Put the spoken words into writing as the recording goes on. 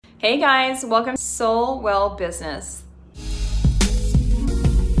Hey guys, welcome to Soul Well Business.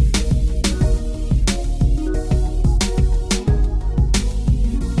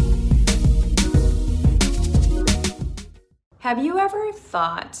 Have you ever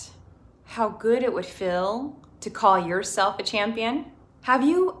thought how good it would feel to call yourself a champion? Have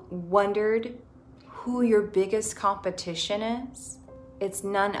you wondered who your biggest competition is? It's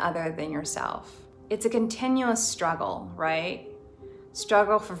none other than yourself. It's a continuous struggle, right?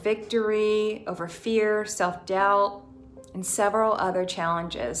 Struggle for victory, over fear, self-doubt, and several other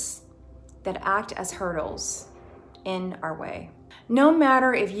challenges that act as hurdles in our way. No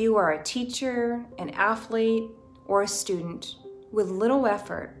matter if you are a teacher, an athlete, or a student, with little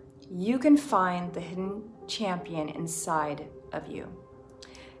effort, you can find the hidden champion inside of you.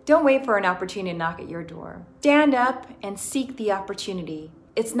 Don't wait for an opportunity to knock at your door. Stand up and seek the opportunity.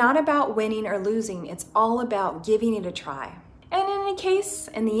 It's not about winning or losing, it's all about giving it a try. And in any case,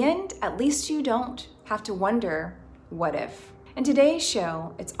 in the end, at least you don't have to wonder, what if? In today's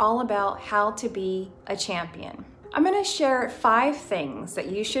show, it's all about how to be a champion. I'm going to share 5 things that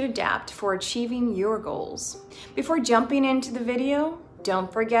you should adapt for achieving your goals. Before jumping into the video,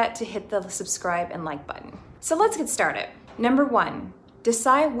 don't forget to hit the subscribe and like button. So let's get started. Number 1,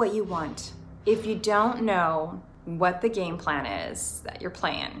 decide what you want. If you don't know what the game plan is that you're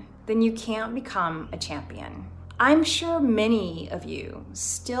playing, then you can't become a champion. I'm sure many of you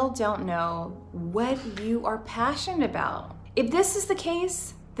still don't know what you are passionate about. If this is the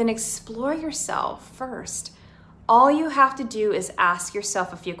case, then explore yourself first. All you have to do is ask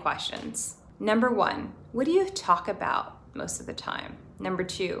yourself a few questions. Number 1, what do you talk about most of the time? Number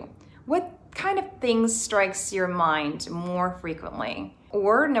 2, what kind of things strikes your mind more frequently?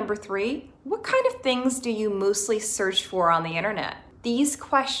 Or number 3, what kind of things do you mostly search for on the internet? These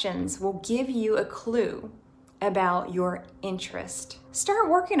questions will give you a clue about your interest. Start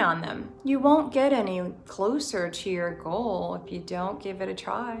working on them. You won't get any closer to your goal if you don't give it a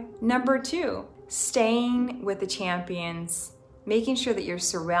try. Number 2, staying with the champions, making sure that you're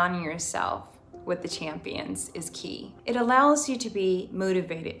surrounding yourself with the champions is key. It allows you to be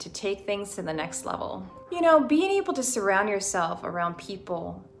motivated to take things to the next level. You know, being able to surround yourself around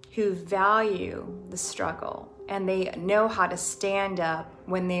people who value the struggle and they know how to stand up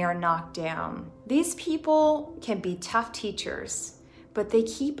when they are knocked down. These people can be tough teachers, but they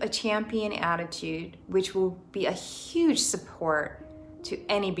keep a champion attitude, which will be a huge support to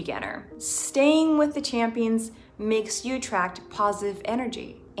any beginner. Staying with the champions makes you attract positive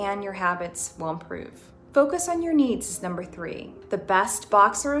energy and your habits will improve. Focus on your needs is number 3. The best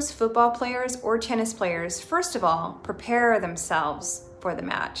boxers, football players, or tennis players, first of all, prepare themselves for the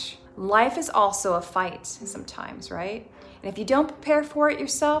match. Life is also a fight sometimes, right? And if you don't prepare for it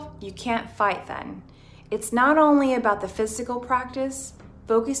yourself, you can't fight then. It's not only about the physical practice,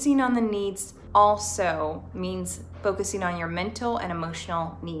 focusing on the needs also means focusing on your mental and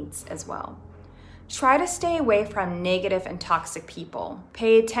emotional needs as well. Try to stay away from negative and toxic people.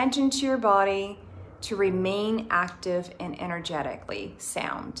 Pay attention to your body to remain active and energetically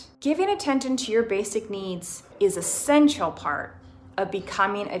sound. Giving attention to your basic needs is an essential part of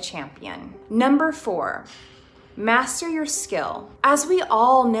becoming a champion. Number 4, master your skill. As we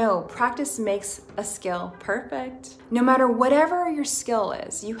all know, practice makes a skill perfect. No matter whatever your skill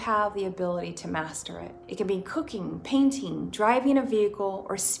is, you have the ability to master it. It can be cooking, painting, driving a vehicle,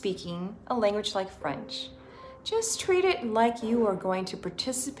 or speaking a language like French. Just treat it like you are going to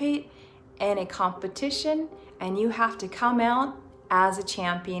participate in a competition and you have to come out as a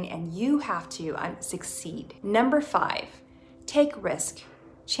champion and you have to succeed. Number 5, take risk.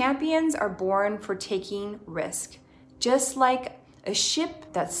 Champions are born for taking risk. Just like a ship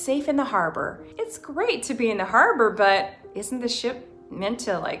that's safe in the harbor. It's great to be in the harbor, but isn't the ship meant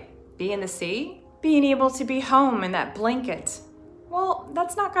to be in the sea? Being able to be home in that blanket, well,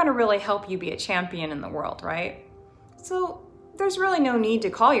 that's not gonna really help you be a champion in the world, right? So there's really no need to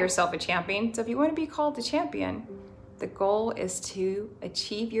call yourself a champion. So if you wanna be called a champion, the goal is to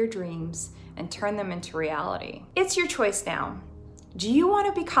achieve your dreams and turn them into reality. It's your choice now. Do you want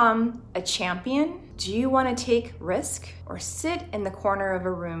to become a champion? Do you want to take risk or sit in the corner of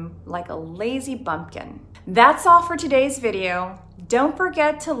a room like a lazy bumpkin? That's all for today's video. Don't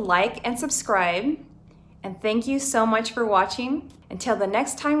forget to like and subscribe. And thank you so much for watching. Until the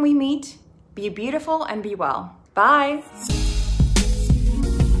next time we meet, be beautiful and be well. Bye.